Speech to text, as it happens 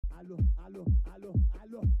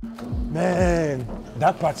Man,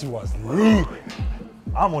 that party was lit.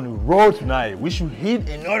 I'm on the road tonight. We should hit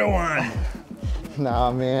another one.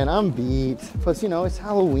 Nah, man, I'm beat. Plus, you know, it's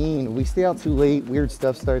Halloween. If we stay out too late, weird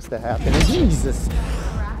stuff starts to happen. Jesus.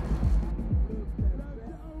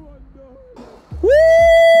 Woo!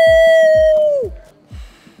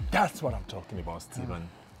 That's what I'm talking about, Steven.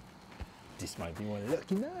 This might be one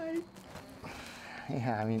lucky night.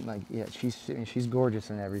 Yeah, I mean, like, yeah, she's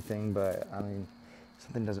gorgeous and everything, but I mean,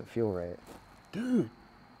 something doesn't feel right. Dude,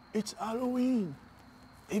 it's Halloween.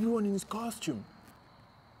 Everyone in his costume.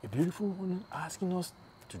 A beautiful woman asking us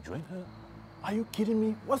to join her? Are you kidding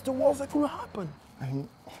me? What's the worst that could happen? I mean,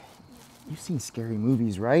 you've seen scary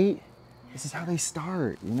movies, right? This is how they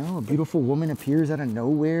start, you know? A beautiful woman appears out of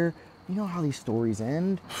nowhere. You know how these stories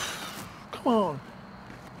end. Come on.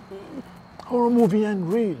 Horror movie and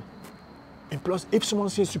real. And plus, if someone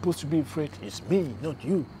says supposed to be afraid, it's me, not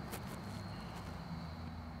you.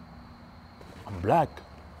 I'm black,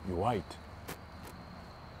 you're white.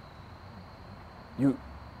 You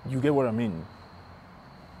get what I mean,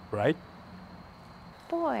 right?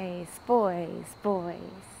 Boys, boys, boys.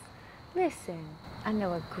 Listen, I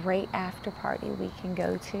know a great after party we can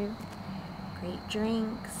go to. Great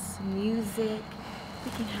drinks, music.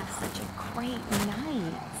 We can have such a great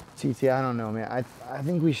night. Titi, I don't know, man. I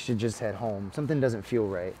think we should just head home. Something doesn't feel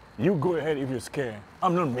right. You go ahead if you're scared.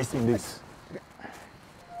 I'm not missing this.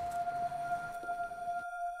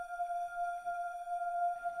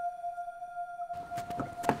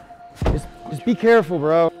 Just be careful,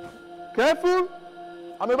 bro. Careful?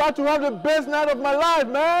 I'm about to have the best night of my life,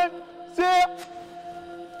 man. See ya.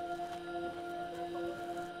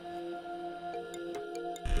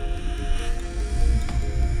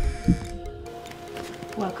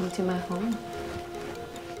 Welcome to my home.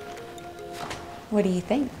 What do you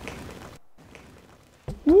think?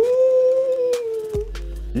 Woo!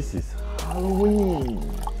 This is Halloween.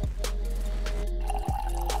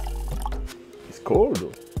 It's cold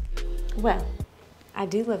though. Well, I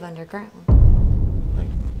do live underground.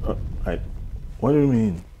 What do you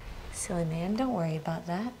mean? Silly man, don't worry about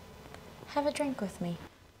that. Have a drink with me.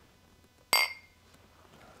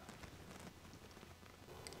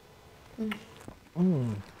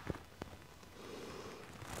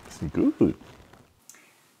 It's good.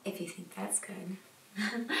 If you think that's good,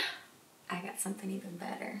 I got something even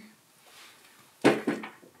better.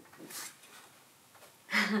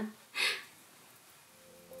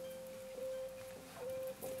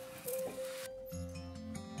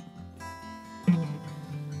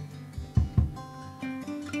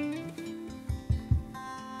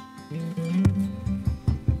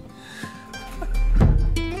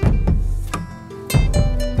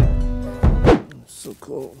 So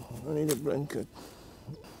cold. I need a blanket.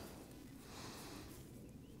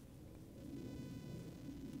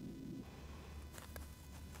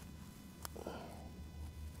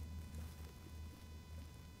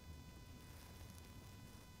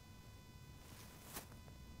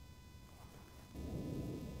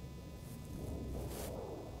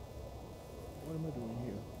 What am I doing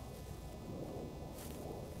here?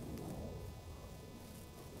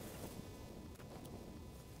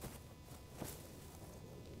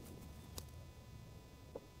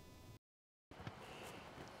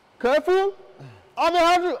 Careful! I may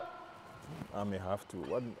have to. I may have to.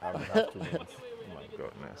 What I may have to means? Oh my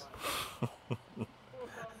goodness.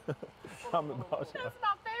 I'm about to. That's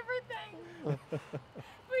my favorite thing.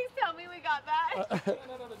 Please tell me we got that.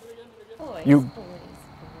 Boys, You